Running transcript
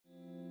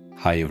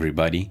Hi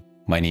everybody,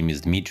 my name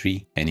is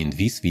Dmitry, and in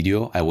this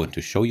video I want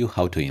to show you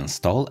how to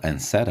install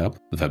and set up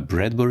the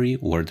Bradbury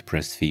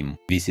WordPress theme.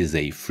 This is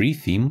a free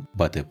theme,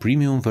 but a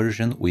premium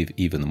version with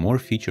even more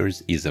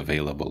features is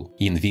available.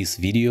 In this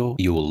video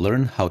you will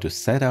learn how to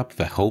set up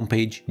the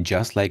homepage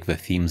just like the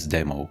theme's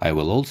demo. I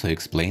will also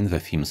explain the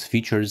theme's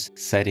features,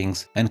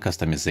 settings and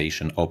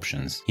customization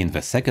options. In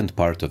the second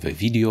part of the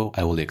video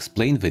I will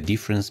explain the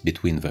difference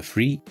between the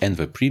free and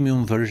the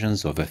premium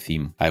versions of the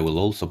theme. I will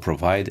also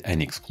provide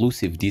an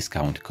exclusive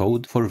discount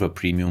code for the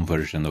premium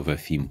version of a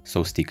theme,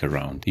 so stick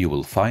around. You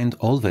will find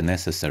all the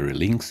necessary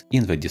links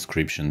in the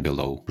description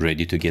below.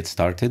 Ready to get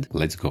started?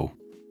 Let's go!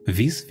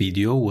 This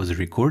video was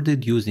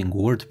recorded using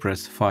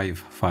WordPress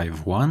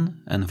 5.5.1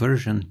 and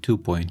version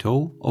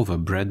 2.0 of a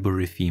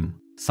Bradbury theme.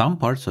 Some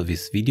parts of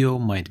this video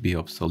might be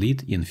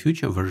obsolete in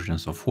future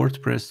versions of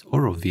WordPress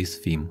or of this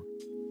theme.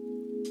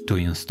 To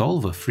install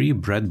the free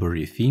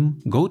Bradbury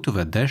theme, go to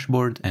the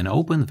dashboard and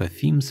open the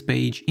themes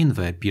page in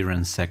the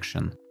Appearance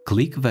section.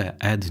 Click the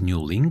Add New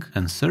link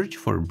and search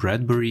for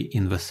Bradbury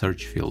in the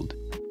search field.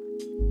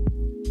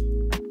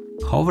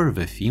 Hover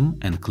the theme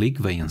and click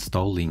the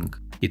Install link.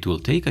 It will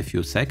take a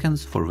few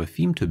seconds for the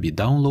theme to be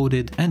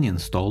downloaded and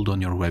installed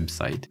on your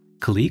website.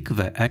 Click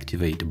the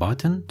Activate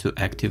button to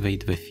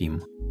activate the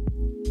theme.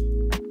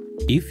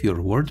 If your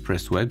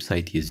WordPress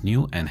website is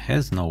new and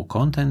has no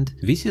content,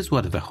 this is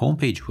what the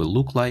homepage will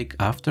look like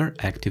after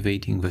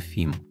activating the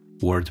theme.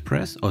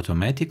 WordPress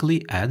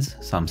automatically adds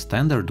some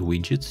standard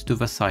widgets to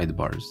the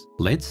sidebars.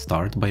 Let's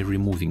start by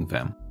removing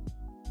them.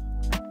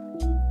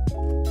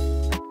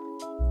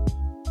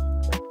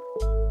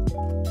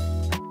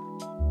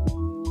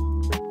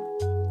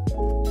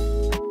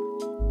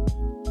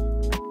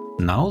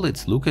 Now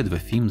let's look at the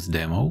theme's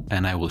demo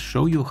and I will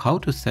show you how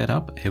to set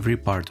up every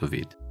part of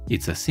it.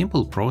 It's a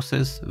simple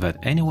process that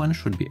anyone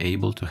should be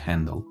able to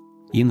handle.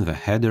 In the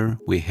header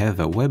we have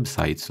a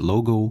website's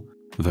logo,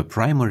 the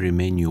primary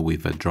menu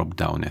with a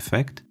drop-down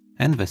effect,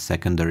 and the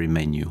secondary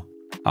menu.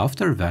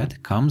 After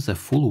that comes a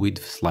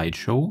full-width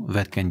slideshow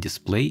that can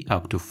display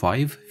up to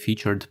 5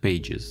 featured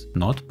pages,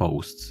 not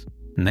posts.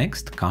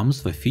 Next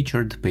comes the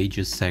Featured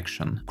Pages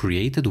section,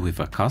 created with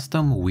a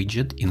custom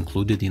widget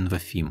included in the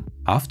theme.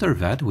 After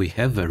that we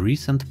have the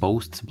Recent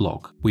Posts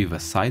block, with a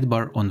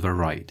sidebar on the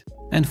right.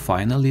 And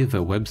finally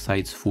the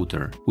website's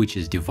footer, which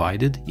is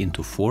divided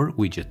into 4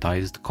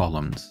 widgetized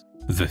columns.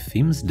 The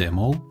theme's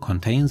demo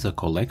contains a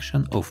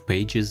collection of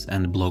pages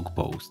and blog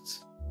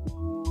posts.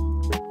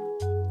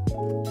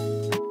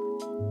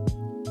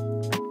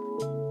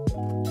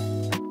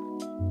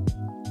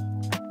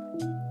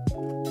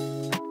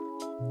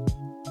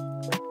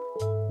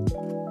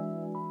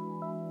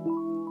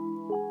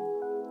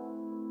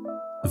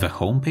 The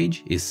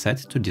homepage is set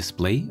to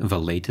display the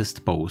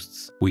latest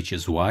posts, which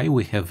is why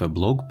we have a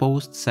blog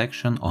post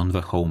section on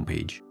the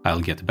homepage. I'll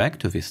get back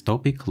to this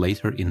topic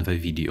later in the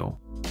video.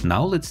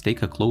 Now let's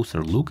take a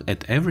closer look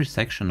at every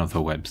section of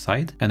the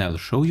website and I'll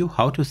show you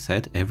how to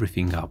set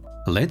everything up.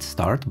 Let's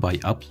start by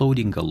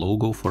uploading a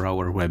logo for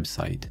our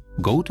website.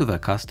 Go to the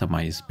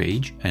Customize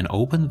page and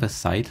open the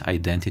Site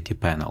Identity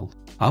panel.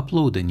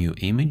 Upload a new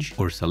image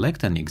or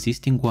select an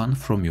existing one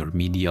from your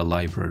media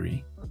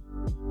library.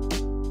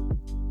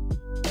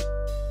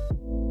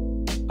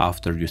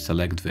 After you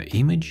select the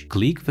image,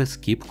 click the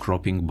Skip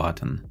Cropping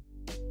button.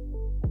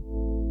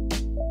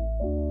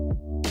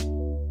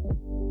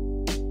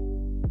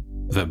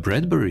 The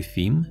Bradbury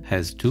theme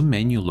has 2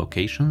 menu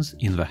locations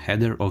in the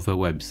header of the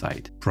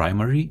website,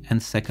 primary and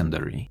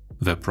secondary.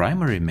 The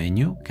primary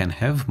menu can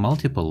have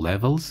multiple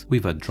levels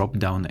with a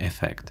drop-down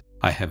effect.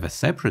 I have a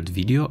separate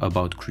video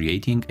about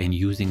creating and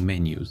using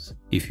menus.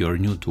 If you're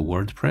new to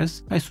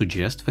WordPress, I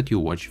suggest that you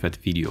watch that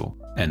video.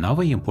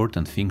 Another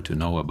important thing to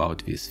know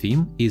about this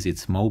theme is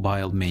its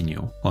mobile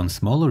menu. On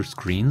smaller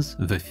screens,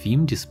 the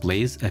theme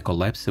displays a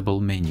collapsible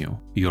menu.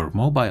 Your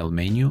mobile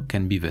menu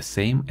can be the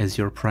same as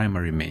your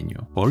primary menu,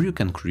 or you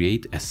can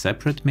create a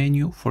separate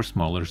menu for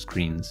smaller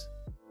screens.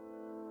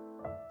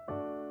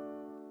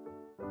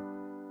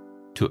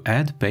 To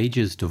add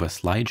pages to the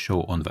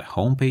slideshow on the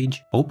homepage,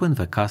 open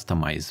the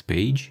Customize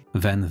page,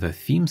 then the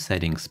Theme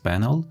Settings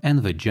panel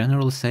and the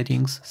General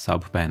Settings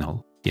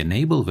sub-panel.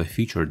 Enable the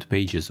featured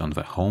pages on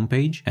the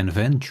homepage and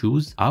then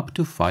choose up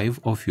to 5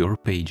 of your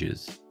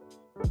pages.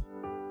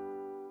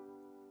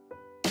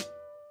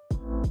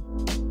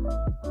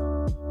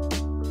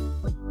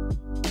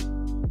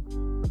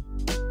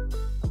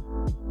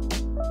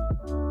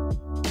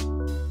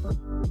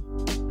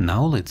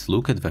 Now let's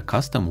look at the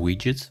custom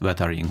widgets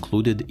that are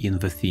included in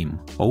the theme.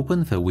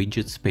 Open the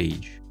Widgets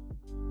page.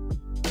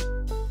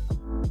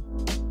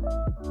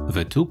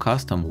 The 2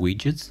 custom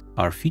widgets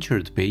are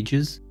Featured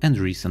Pages and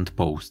Recent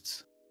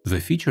Posts. The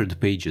Featured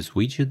Pages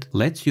widget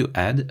lets you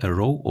add a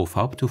row of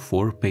up to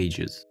 4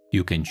 pages.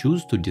 You can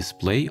choose to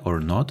display or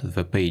not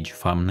the page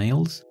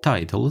thumbnails,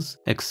 titles,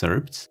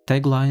 excerpts,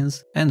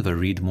 taglines, and the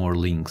Read More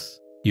links.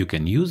 You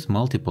can use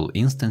multiple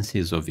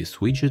instances of this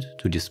widget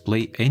to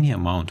display any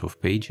amount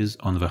of pages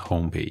on the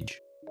homepage.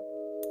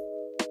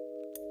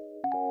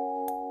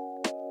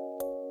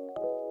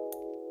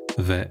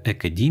 The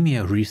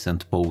Academia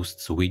Recent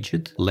Posts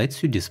widget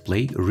lets you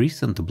display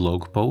recent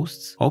blog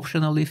posts,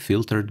 optionally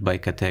filtered by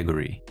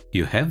category.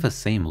 You have the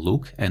same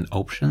look and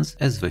options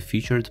as the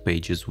Featured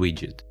Pages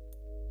widget.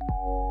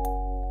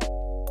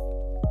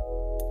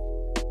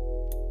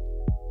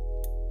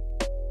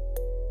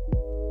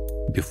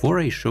 Before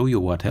I show you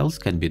what else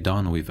can be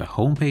done with the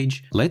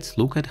homepage, let's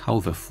look at how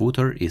the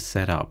footer is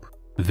set up.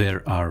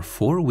 There are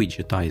 4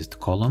 widgetized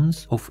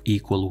columns of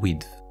equal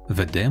width.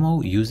 The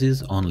demo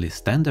uses only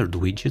standard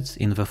widgets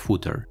in the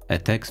footer, a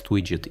text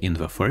widget in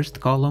the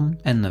first column,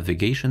 and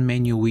navigation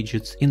menu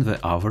widgets in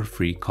the other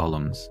 3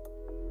 columns.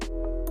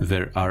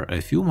 There are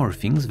a few more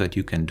things that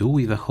you can do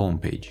with the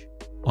homepage.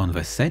 On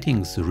the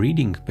Settings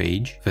Reading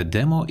page, the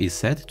demo is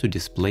set to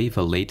display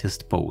the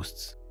latest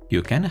posts.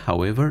 You can,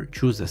 however,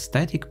 choose a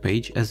static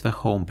page as the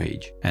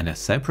homepage and a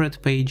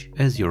separate page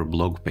as your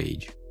blog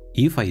page.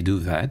 If I do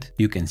that,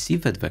 you can see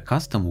that the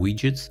custom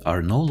widgets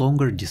are no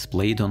longer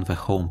displayed on the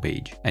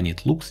homepage, and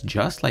it looks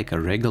just like a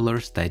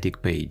regular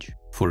static page.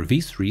 For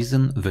this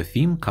reason, the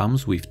theme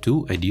comes with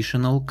 2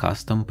 additional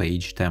custom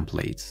page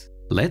templates.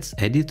 Let's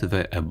edit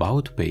the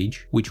About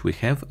page, which we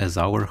have as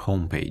our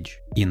homepage.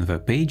 In the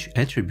Page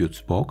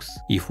Attributes box,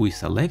 if we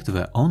select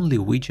the Only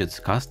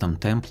Widgets custom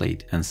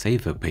template and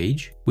save the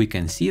page, we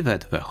can see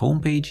that the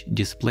homepage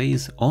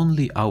displays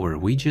only our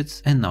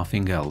widgets and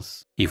nothing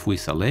else. If we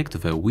select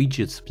the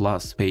Widgets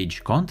plus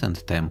Page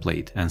Content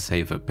template and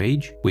save the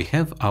page, we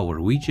have our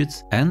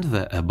widgets and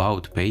the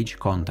About page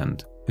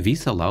content.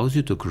 This allows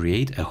you to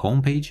create a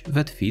homepage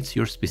that fits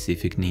your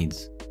specific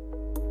needs.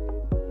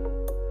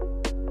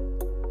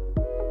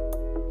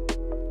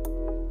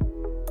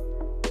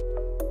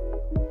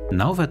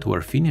 Now that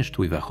we're finished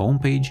with the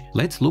homepage,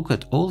 let's look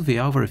at all the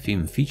other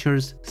theme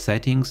features,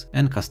 settings,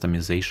 and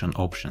customization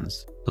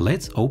options.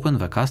 Let's open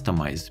the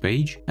Customized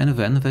page and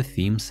then the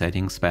Theme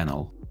Settings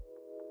panel.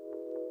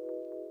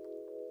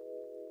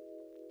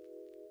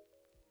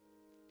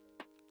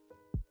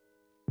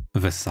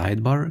 The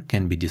sidebar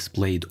can be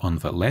displayed on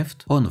the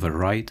left, on the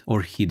right,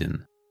 or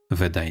hidden.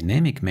 The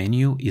dynamic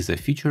menu is a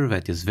feature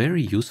that is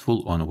very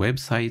useful on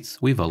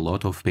websites with a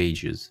lot of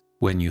pages.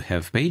 When you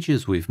have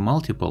pages with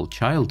multiple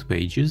child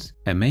pages,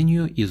 a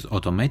menu is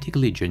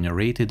automatically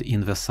generated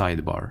in the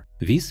sidebar.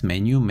 This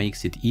menu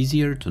makes it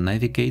easier to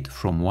navigate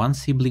from one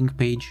sibling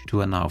page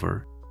to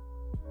another.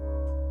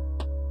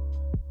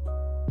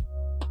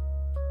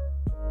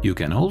 You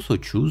can also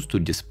choose to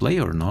display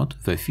or not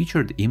the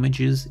featured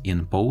images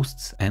in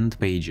posts and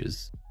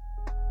pages.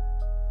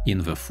 In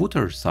the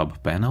Footer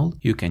sub-panel,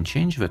 you can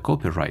change the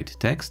copyright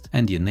text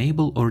and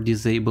enable or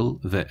disable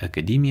the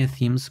Academia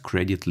theme's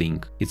credit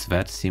link. It's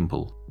that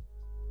simple.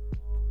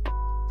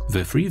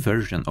 The free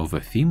version of the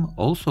theme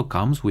also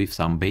comes with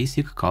some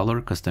basic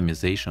color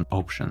customization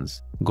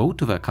options. Go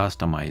to the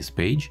Customize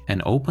page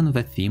and open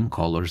the Theme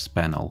Colors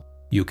panel.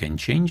 You can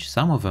change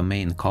some of the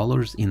main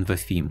colors in the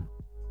theme.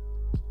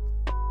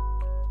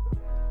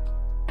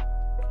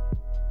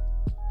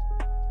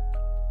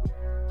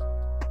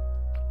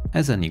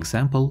 As an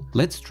example,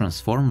 let's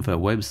transform the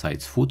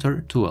website's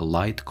footer to a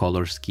light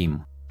color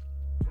scheme.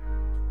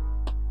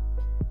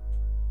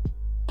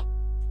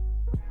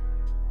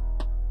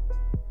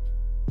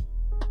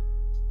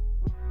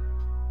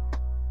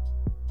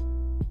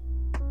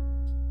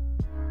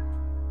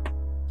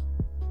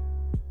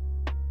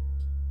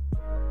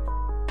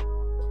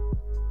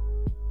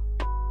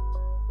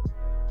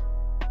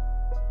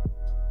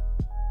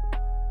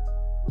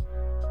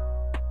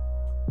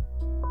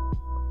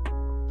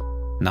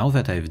 Now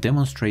that I've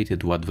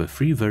demonstrated what the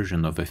free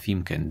version of a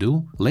theme can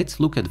do, let's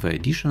look at the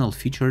additional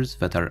features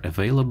that are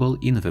available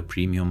in the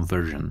premium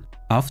version.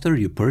 After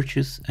you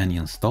purchase and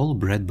install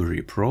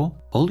Bradbury Pro,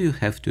 all you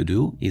have to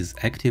do is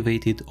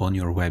activate it on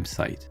your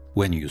website.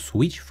 When you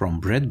switch from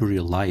Bradbury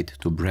Lite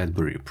to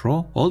Bradbury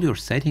Pro, all your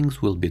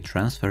settings will be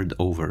transferred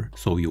over,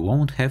 so you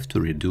won't have to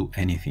redo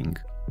anything.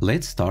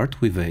 Let's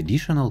start with the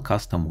additional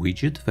custom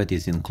widget that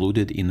is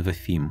included in the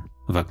theme.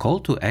 The Call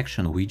to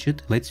Action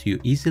widget lets you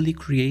easily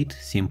create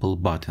simple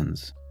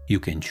buttons. You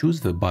can choose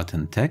the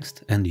button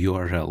text and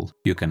URL.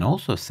 You can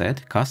also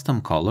set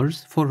custom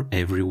colors for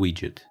every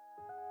widget.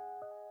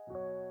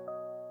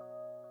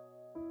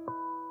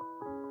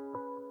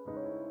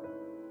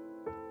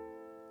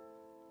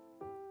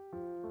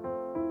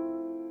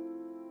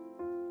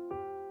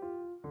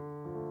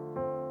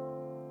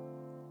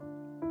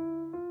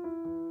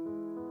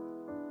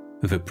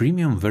 The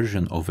premium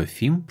version of a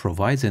theme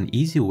provides an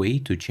easy way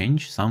to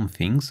change some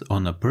things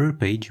on a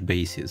per-page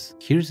basis.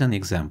 Here's an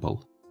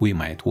example. We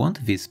might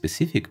want this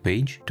specific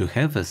page to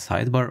have a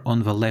sidebar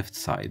on the left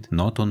side,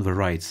 not on the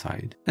right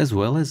side, as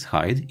well as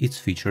hide its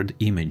featured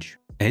image.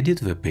 Edit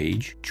the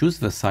page, choose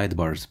the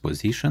sidebar's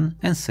position,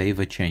 and save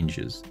the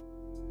changes.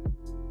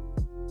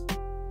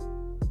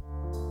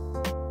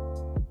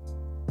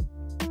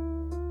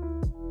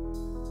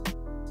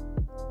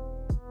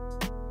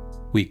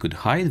 We could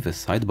hide the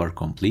sidebar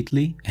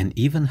completely and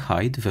even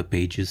hide the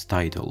page's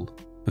title.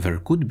 There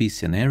could be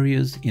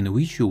scenarios in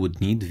which you would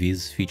need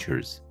these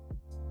features.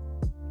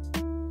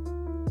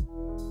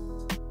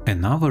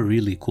 Another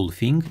really cool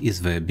thing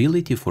is the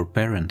ability for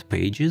parent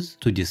pages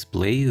to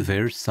display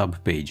their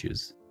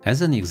subpages.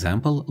 As an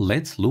example,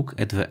 let's look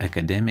at the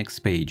academics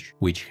page,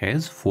 which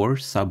has 4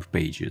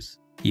 subpages.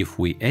 If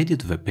we edit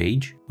the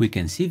page, we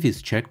can see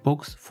this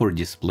checkbox for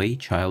display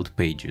child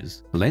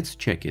pages. Let's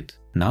check it.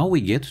 Now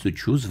we get to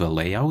choose the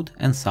layout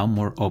and some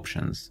more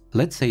options.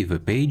 Let's save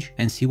the page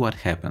and see what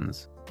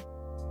happens.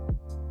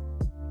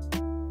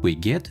 We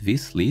get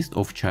this list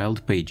of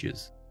child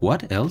pages.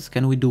 What else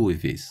can we do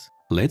with this?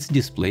 Let's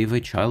display the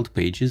child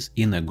pages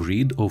in a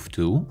grid of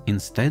 2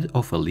 instead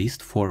of a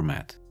list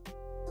format.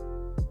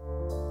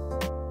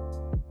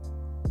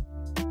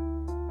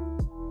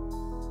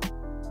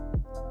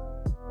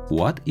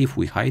 What if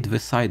we hide the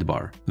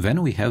sidebar?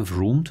 Then we have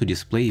room to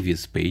display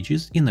these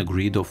pages in a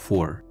grid of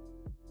 4.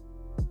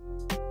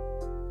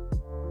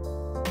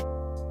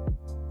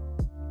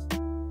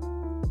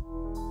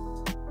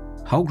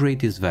 How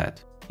great is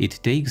that? It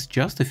takes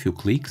just a few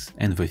clicks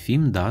and the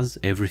theme does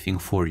everything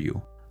for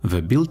you. The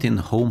built-in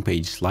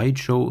homepage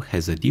slideshow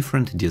has a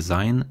different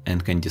design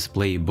and can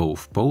display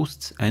both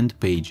posts and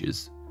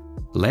pages.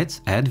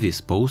 Let's add this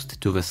post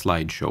to the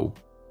slideshow.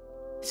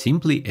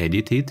 Simply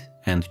edit it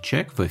and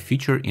check the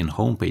Feature in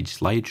Homepage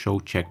Slideshow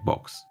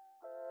checkbox.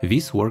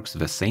 This works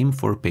the same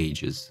for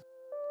pages.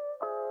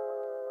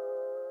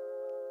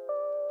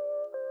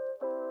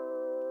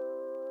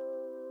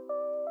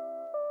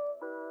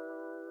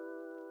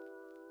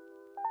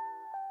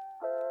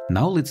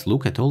 Now let's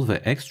look at all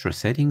the extra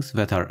settings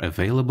that are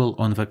available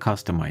on the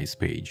Customize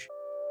page.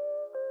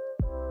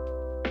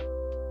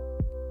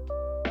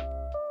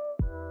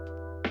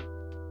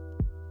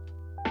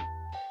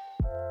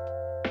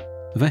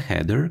 The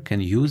header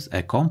can use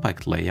a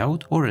compact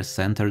layout or a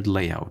centered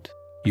layout.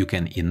 You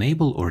can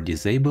enable or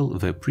disable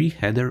the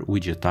pre-header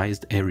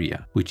widgetized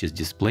area, which is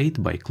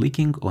displayed by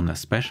clicking on a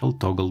special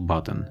toggle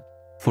button.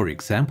 For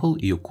example,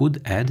 you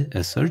could add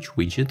a search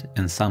widget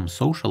and some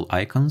social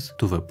icons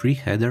to the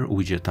pre-header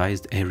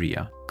widgetized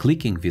area.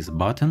 Clicking this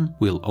button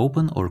will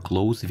open or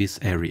close this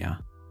area.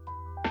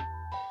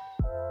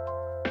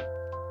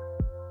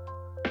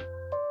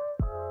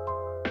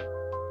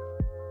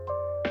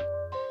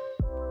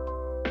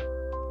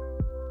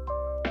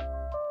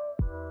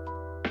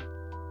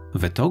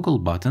 The toggle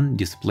button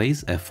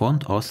displays a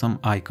Font Awesome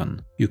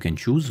icon. You can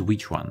choose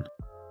which one.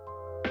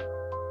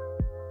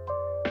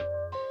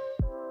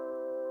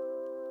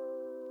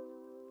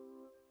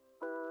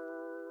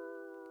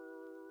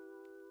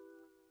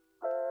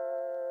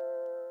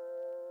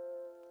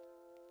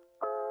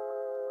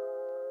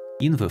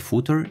 In the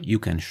footer, you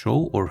can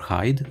show or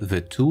hide the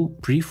 2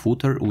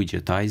 pre-footer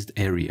widgetized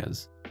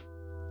areas.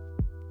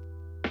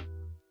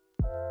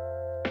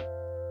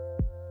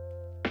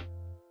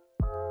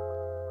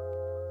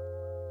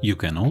 You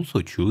can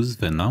also choose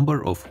the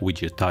number of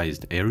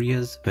widgetized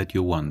areas that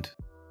you want.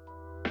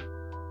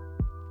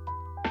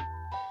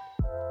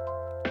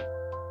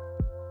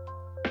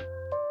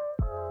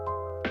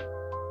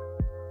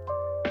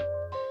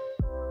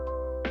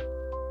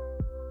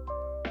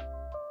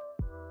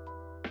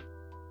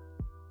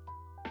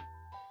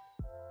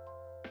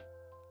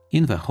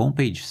 In the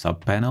Homepage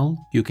subpanel,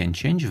 you can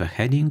change the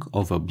heading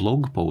of a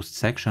blog post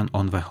section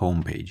on the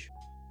homepage.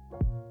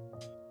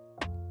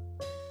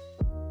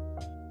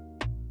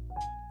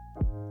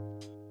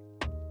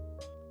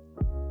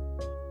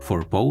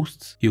 For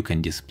posts, you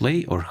can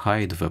display or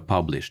hide the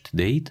published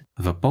date,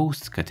 the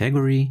post's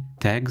category,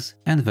 tags,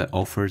 and the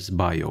author's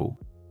bio.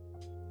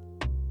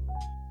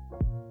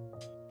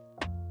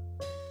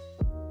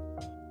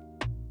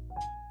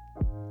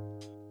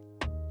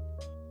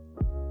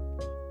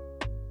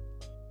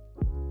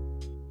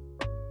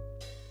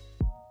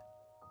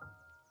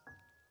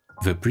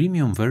 The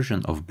premium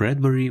version of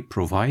Bradbury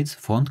provides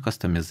font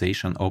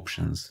customization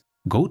options.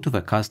 Go to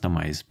the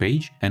Customize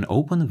page and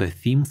open the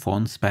Theme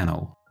Fonts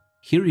panel.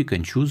 Here you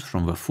can choose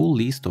from the full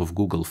list of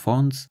Google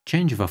fonts,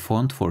 change the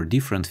font for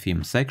different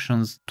theme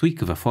sections, tweak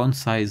the font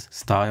size,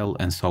 style,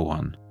 and so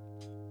on.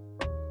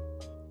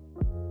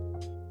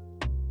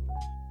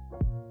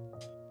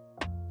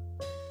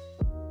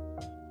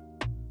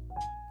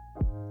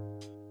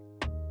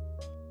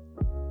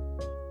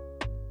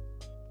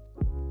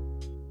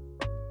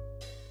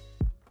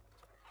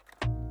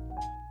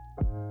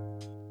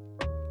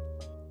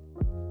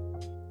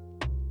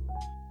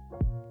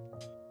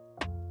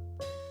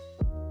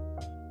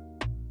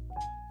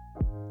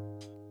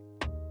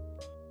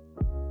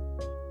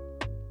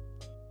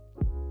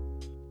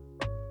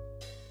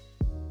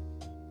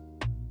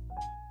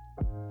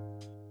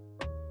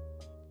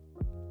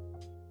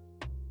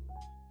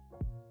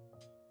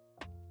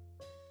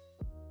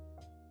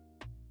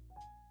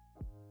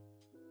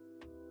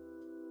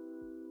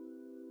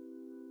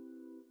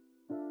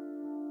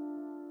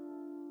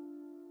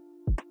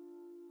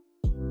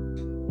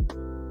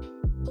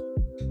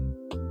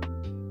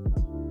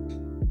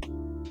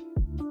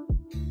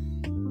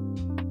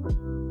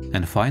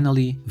 And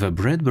finally, the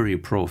Bradbury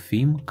Pro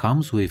theme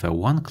comes with a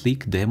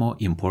one-click demo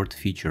import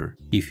feature.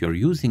 If you're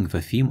using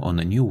the theme on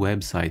a new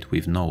website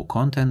with no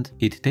content,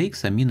 it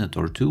takes a minute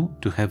or two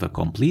to have a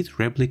complete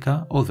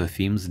replica of the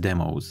theme's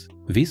demos.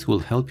 This will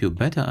help you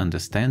better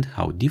understand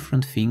how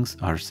different things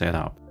are set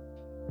up.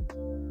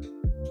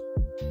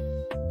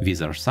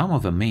 These are some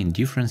of the main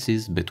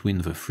differences between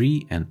the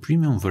free and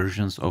premium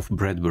versions of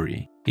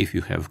Bradbury. If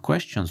you have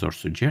questions or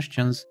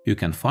suggestions, you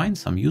can find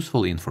some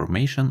useful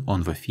information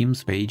on the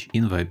themes page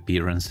in the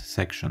Appearance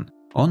section.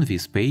 On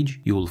this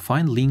page, you will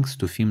find links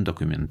to theme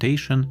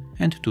documentation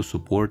and to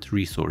support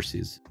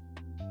resources.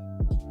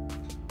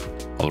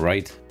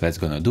 Alright, that's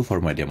gonna do for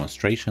my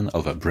demonstration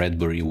of a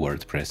Bradbury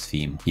WordPress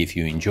theme. If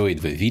you enjoyed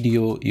the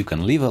video, you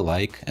can leave a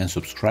like and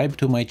subscribe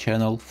to my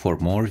channel for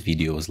more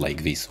videos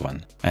like this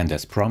one. And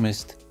as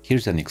promised,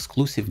 here's an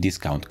exclusive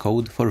discount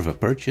code for the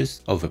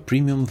purchase of a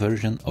premium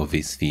version of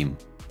this theme.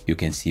 You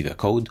can see the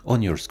code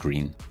on your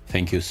screen.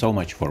 Thank you so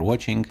much for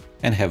watching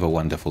and have a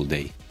wonderful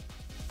day.